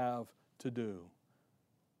whom we have to do.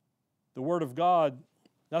 The Word of God,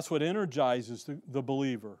 that's what energizes the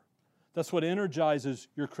believer. That's what energizes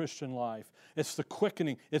your Christian life. It's the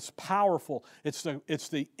quickening. It's powerful. It's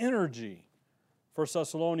the energy. 1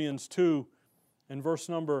 Thessalonians 2 and verse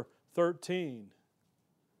number 13.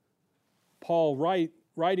 Paul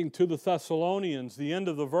writing to the Thessalonians, the end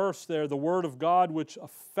of the verse there, the Word of God which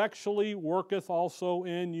effectually worketh also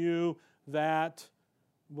in you that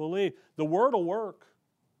believe. The Word will work.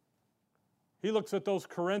 He looks at those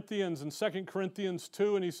Corinthians in 2 Corinthians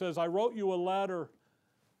 2 and he says, I wrote you a letter.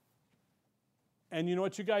 And you know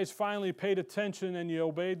what? You guys finally paid attention and you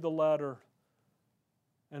obeyed the letter.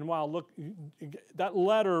 And wow, look, that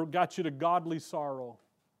letter got you to godly sorrow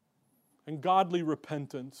and godly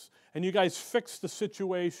repentance. And you guys fixed the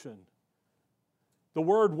situation. The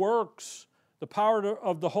Word works. The power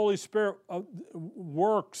of the Holy Spirit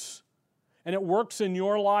works. And it works in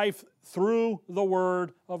your life through the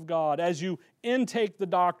Word of God. As you intake the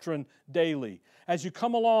doctrine daily. As you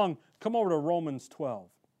come over to Romans 12.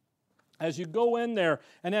 As you go in there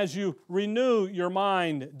and as you renew your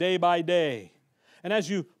mind day by day. And as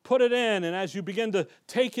you put it in and as you begin to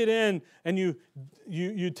take it in and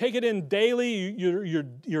you take it in daily,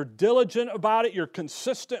 you're diligent about it, you're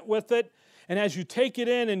consistent with it. And as you take it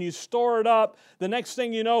in and you store it up, the next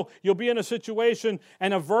thing you know, you'll be in a situation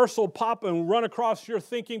and a verse will pop and run across your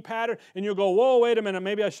thinking pattern and you'll go, whoa, wait a minute,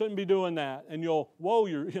 maybe I shouldn't be doing that. And you'll,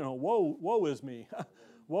 woe is me.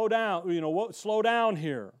 Woe down, slow down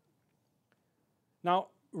here. Now,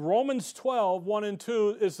 Romans 12, 1 and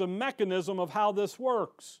 2 is the mechanism of how this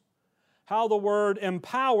works. How the Word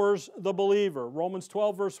empowers the believer. Romans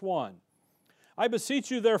 12, verse 1. I beseech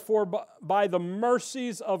you, therefore, by the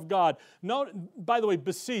mercies of God. Note, by the way,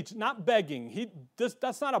 beseech, not begging.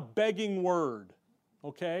 That's not a begging word,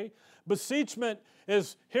 okay? Beseechment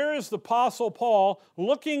is, here is the Apostle Paul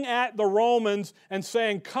looking at the Romans and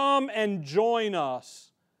saying, come and join us.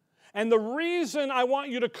 And the reason I want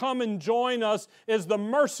you to come and join us is the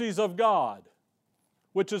mercies of God,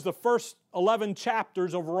 which is the first 11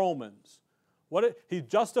 chapters of Romans. He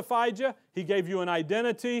justified you, He gave you an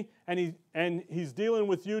identity, and He's dealing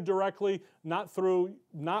with you directly, not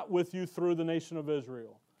with you through the nation of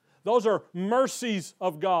Israel. Those are mercies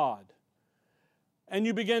of God. And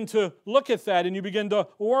you begin to look at that, and you begin to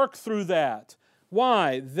work through that.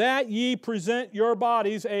 Why? That ye present your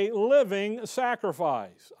bodies a living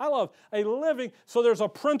sacrifice. I love a living, so there's a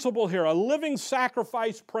principle here, a living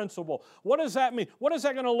sacrifice principle. What does that mean? What is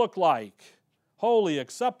that going to look like? Holy,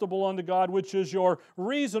 acceptable unto God, which is your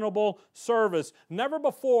reasonable service. Never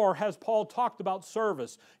before has Paul talked about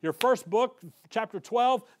service. Your first book, chapter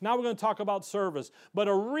 12, now we're going to talk about service. But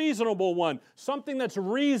a reasonable one, something that's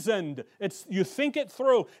reasoned. You think it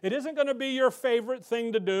through. It isn't going to be your favorite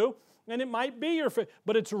thing to do, and it might be your favorite,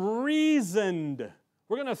 but it's reasoned.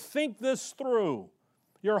 We're going to think this through.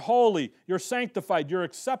 You're holy, you're sanctified, you're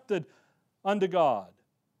accepted unto God.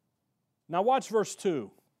 Now watch verse 2.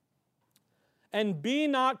 And be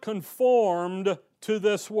not conformed to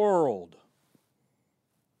this world.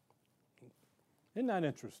 Isn't that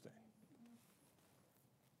interesting?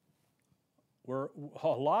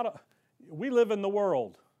 We live in the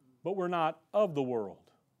world, but we're not of the world.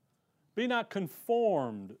 Be not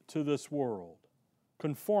conformed to this world.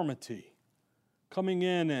 Conformity. Coming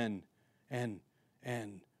in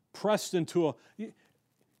and pressed into a...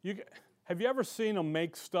 Have you ever seen them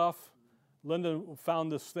make stuff? Linda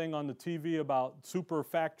found this thing on the TV about super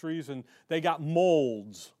factories, and they got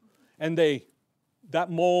molds. And that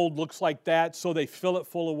mold looks like that, so they fill it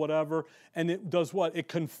full of whatever. And it does what? It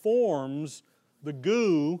conforms the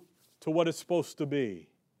goo to what it's supposed to be.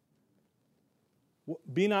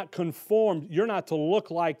 Be not conformed. You're not to look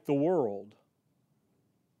like the world.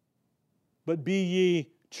 But be ye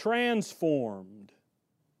transformed.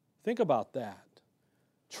 Think about that.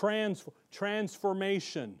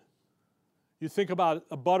 Transformation. You think about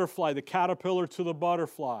a butterfly, the caterpillar to the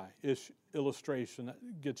butterfly illustration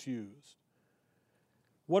that gets used.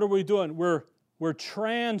 What are we doing? We're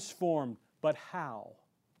transformed, but how?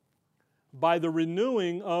 By the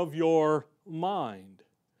renewing of your mind.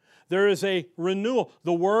 There is a renewal.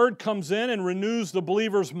 The Word comes in and renews the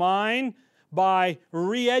believer's mind by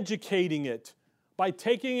re-educating it, by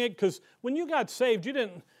taking it, because when you got saved, you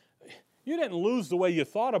didn't lose the way you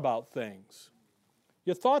thought about things.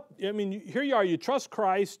 Here you are, you trust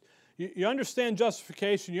Christ, you understand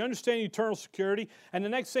justification, you understand eternal security, and the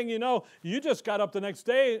next thing you know, you just got up the next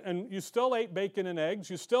day and you still ate bacon and eggs,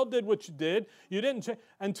 you still did what you did, you didn't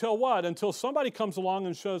until what? Until somebody comes along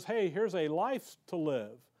and shows, hey, here's a life to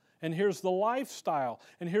live. And here's the lifestyle,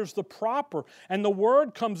 and here's the proper. And the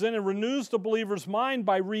Word comes in and renews the believer's mind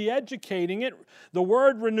by re-educating it. The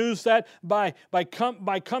Word renews that by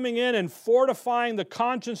coming in and fortifying the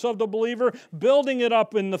conscience of the believer, building it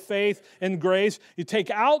up in the faith and grace. You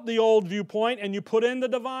take out the old viewpoint and you put in the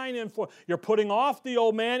divine info. You're putting off the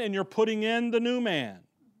old man and you're putting in the new man.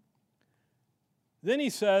 Then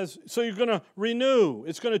he says, so you're going to renew.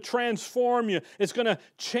 It's going to transform you. It's going to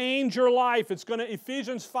change your life. It's going to,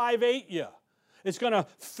 Ephesians 5:8 you. It's going to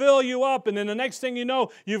fill you up. And then the next thing you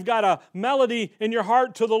know, you've got a melody in your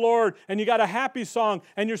heart to the Lord. And you got a happy song.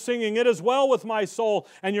 And you're singing, "It is well with my soul."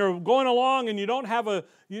 And you're going along and you don't have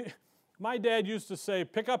my dad used to say,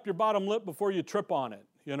 pick up your bottom lip before you trip on it.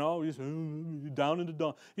 You know, you're down in the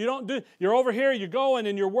dump. You're over here, you're going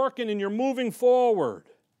and you're working and you're moving forward.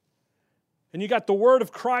 And you got the Word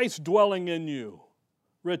of Christ dwelling in you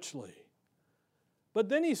richly. But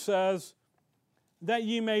then he says, that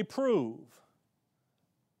ye may prove.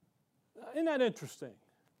 Isn't that interesting?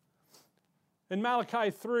 In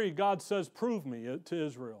Malachi 3, God says, prove me to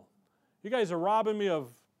Israel. You guys are robbing me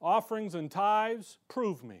of offerings and tithes.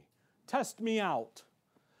 Prove me. Test me out.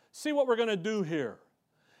 See what we're going to do here.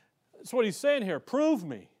 That's what he's saying here. Prove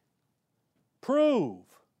me. Prove.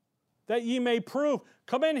 That ye may prove.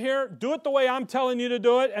 Come in here, do it the way I'm telling you to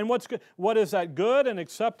do it, and what is that good and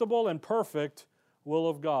acceptable and perfect will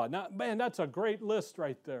of God. Now, man, that's a great list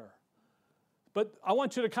right there. But I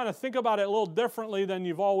want you to kind of think about it a little differently than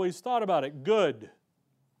you've always thought about it. Good.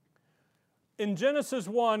 In Genesis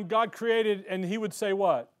 1, God created, and He would say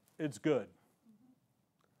what? It's good.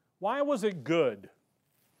 Why was it good?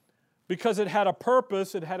 Because it had a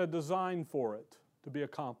purpose, it had a design for it to be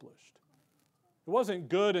accomplished. It wasn't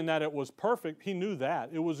good in that it was perfect. He knew that.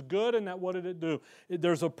 It was good in that what did it do?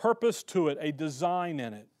 There's a purpose to it, a design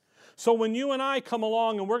in it. So when you and I come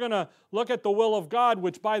along and we're going to look at the will of God,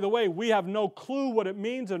 which, by the way, we have no clue what it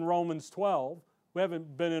means in Romans 12. We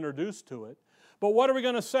haven't been introduced to it. But what are we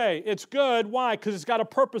going to say? It's good. Why? Because it's got a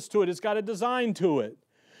purpose to it. It's got a design to it.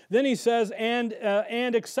 Then he says, and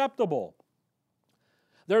acceptable.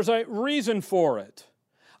 There's a reason for it.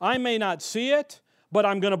 I may not see it, but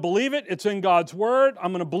I'm going to believe it. It's in God's Word.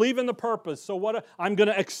 I'm going to believe in the purpose. So I'm going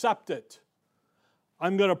to accept it.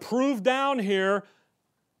 I'm going to prove down here,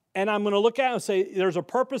 and I'm going to look at it and say, there's a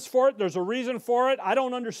purpose for it. There's a reason for it. I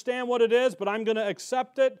don't understand what it is, but I'm going to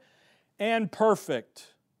accept it. And perfect.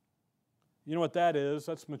 You know what that is?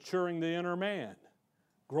 That's maturing the inner man.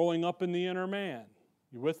 Growing up in the inner man.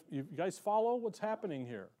 You guys follow what's happening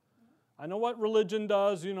here? I know what religion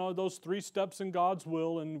does, those 3 steps in God's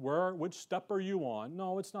will, and which step are you on?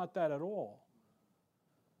 No, it's not that at all.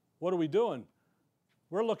 What are we doing?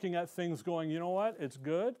 We're looking at things going, you know what? It's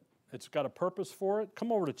good. It's got a purpose for it.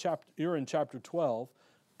 Come over to you're in chapter 12.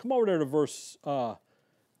 Come over there to verse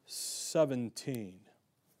 17.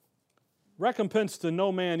 Recompense to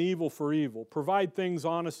no man evil for evil. Provide things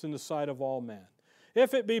honest in the sight of all men.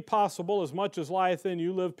 If it be possible, as much as lieth in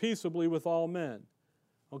you, live peaceably with all men.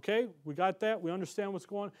 Okay, we got that? We understand what's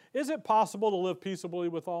going on? Is it possible to live peaceably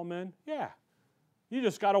with all men? Yeah. You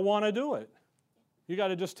just got to want to do it. You got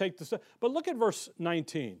to just take the step. But look at verse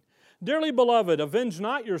 19. Dearly beloved, avenge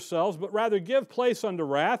not yourselves, but rather give place unto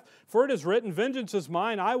wrath, for it is written, vengeance is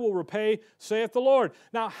mine, I will repay, saith the Lord.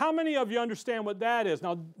 Now, how many of you understand what that is?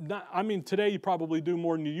 Now, today you probably do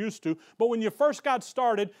more than you used to, but when you first got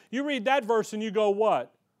started, you read that verse and you go,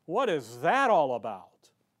 what? What is that all about?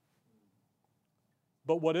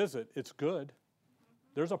 But what is it? It's good.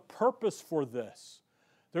 There's a purpose for this.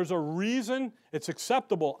 There's a reason it's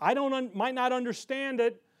acceptable. I might not understand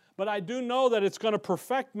it, but I do know that it's going to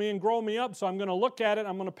perfect me and grow me up, so I'm going to look at it,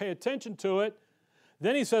 I'm going to pay attention to it.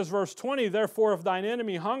 Then he says, verse 20, therefore if thine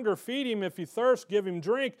enemy hunger, feed him. If he thirst, give him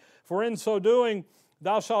drink. For in so doing,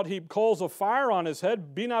 thou shalt heap coals of fire on his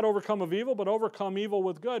head. Be not overcome of evil, but overcome evil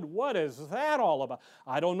with good. What is that all about?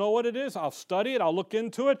 I don't know what it is. I'll study it. I'll look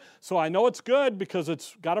into it. So I know it's good because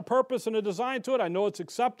it's got a purpose and a design to it. I know it's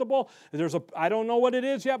acceptable. I don't know what it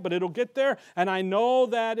is yet, but it'll get there. And I know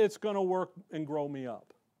that it's going to work and grow me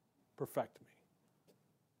up. Perfect me.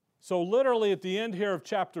 So literally at the end here of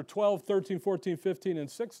chapter 12, 13, 14, 15, and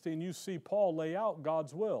 16, you see Paul lay out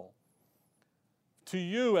God's will to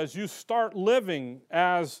you as you start living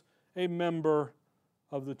as a member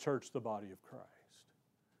of the church, the body of Christ.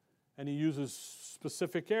 And he uses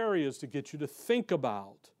specific areas to get you to think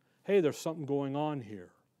about, hey, there's something going on here.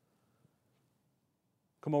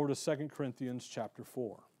 Come over to 2 Corinthians chapter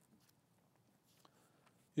 4.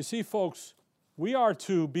 You see, folks, we are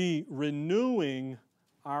to be renewing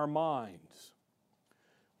our minds.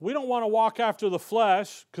 We don't want to walk after the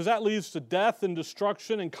flesh because that leads to death and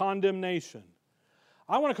destruction and condemnation.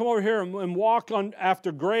 I want to come over here and walk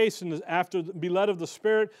after grace and after be led of the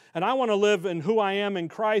Spirit, and I want to live in who I am in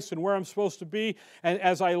Christ and where I'm supposed to be, and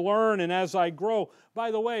as I learn and as I grow.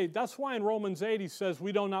 By the way, that's why in Romans 8 he says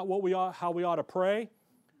we don't know how we ought to pray.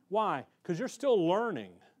 Why? Because you're still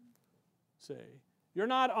learning. See? You're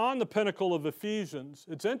not on the pinnacle of Ephesians.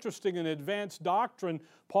 It's interesting, in advanced doctrine,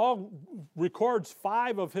 Paul records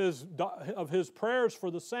 5 of his prayers for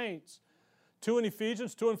the saints. 2 in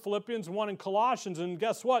Ephesians, 2 in Philippians, 1 in Colossians. And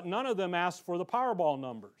guess what? None of them ask for the Powerball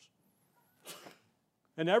numbers.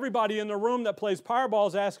 And everybody in the room that plays Powerball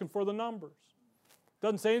is asking for the numbers.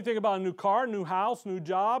 Doesn't say anything about a new car, new house, new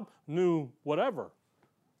job, new whatever.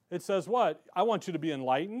 It says what? I want you to be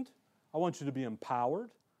enlightened. I want you to be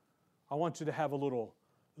empowered. I want you to have a little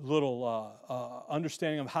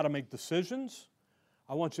understanding of how to make decisions.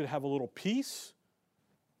 I want you to have a little peace.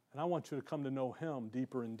 And I want you to come to know Him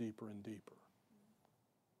deeper and deeper and deeper.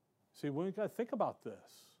 See, we've got to think about this.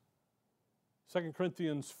 2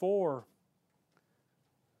 Corinthians 4,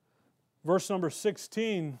 verse number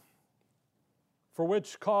 16, for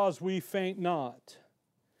which cause we faint not.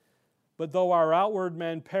 But though our outward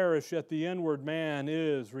man perish, yet the inward man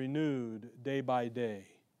is renewed day by day.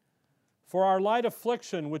 For our light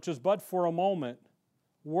affliction, which is but for a moment,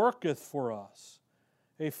 worketh for us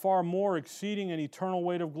a far more exceeding and eternal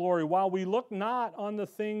weight of glory, while we look not at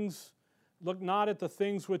the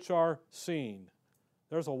things which are seen.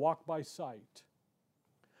 There's a walk by sight.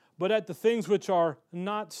 But at the things which are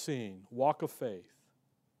not seen, walk of faith.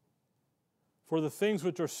 For the things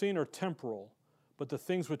which are seen are temporal, but the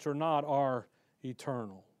things which are not are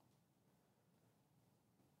eternal.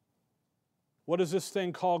 What is this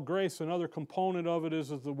thing called grace? Another component of it is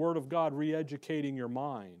the Word of God re-educating your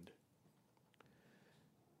mind.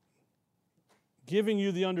 Giving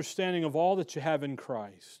you the understanding of all that you have in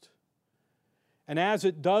Christ. And as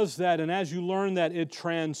it does that, and as you learn that, it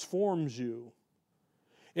transforms you.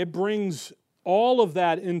 It brings all of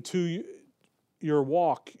that into your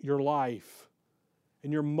walk, your life.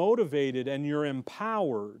 And you're motivated and you're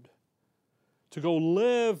empowered to go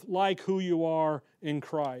live like who you are in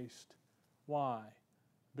Christ. Why?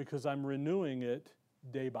 Because I'm renewing it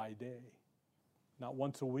day by day. Not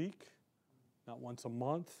once a week, not once a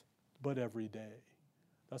month, but every day.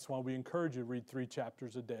 That's why we encourage you to read 3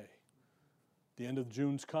 chapters a day. The end of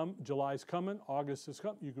July's coming, August is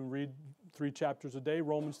coming. You can read 3 chapters a day,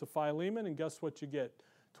 Romans to Philemon, and guess what you get?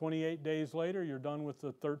 28 days later, you're done with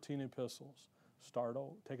the 13 epistles.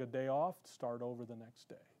 Take a day off, start over the next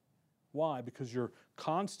day. Why? Because you're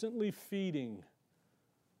constantly feeding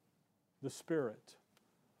the Spirit.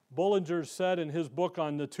 Bullinger said in his book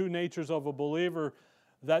on the 2 natures of a believer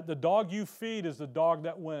that the dog you feed is the dog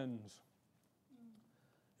that wins.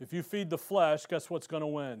 If you feed the flesh, guess what's going to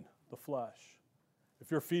win? The flesh.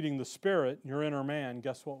 If you're feeding the Spirit, your inner man,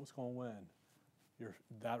 guess what was going to win?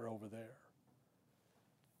 That over there.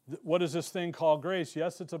 What is this thing called grace?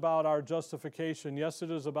 Yes, it's about our justification. Yes,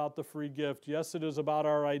 it is about the free gift. Yes, it is about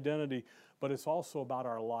our identity. But it's also about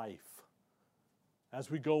our life as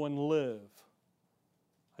we go and live.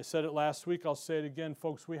 I said it last week. I'll say it again,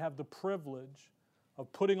 folks. We have the privilege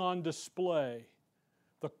of putting on display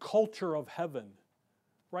the culture of heaven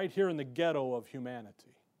right here in the ghetto of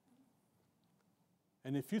humanity.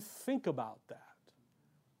 And if you think about that,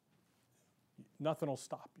 nothing will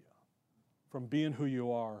stop you from being who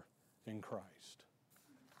you are in Christ.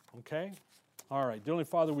 Okay? All right. Dear Heavenly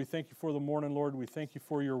Father, we thank you for the morning, Lord. We thank you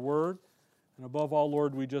for your word. And above all,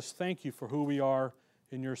 Lord, we just thank you for who we are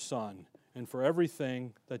in your Son and for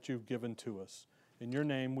everything that you've given to us. In your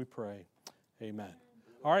name we pray. Amen.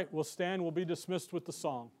 All right, we'll stand. We'll be dismissed with the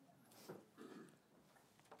song.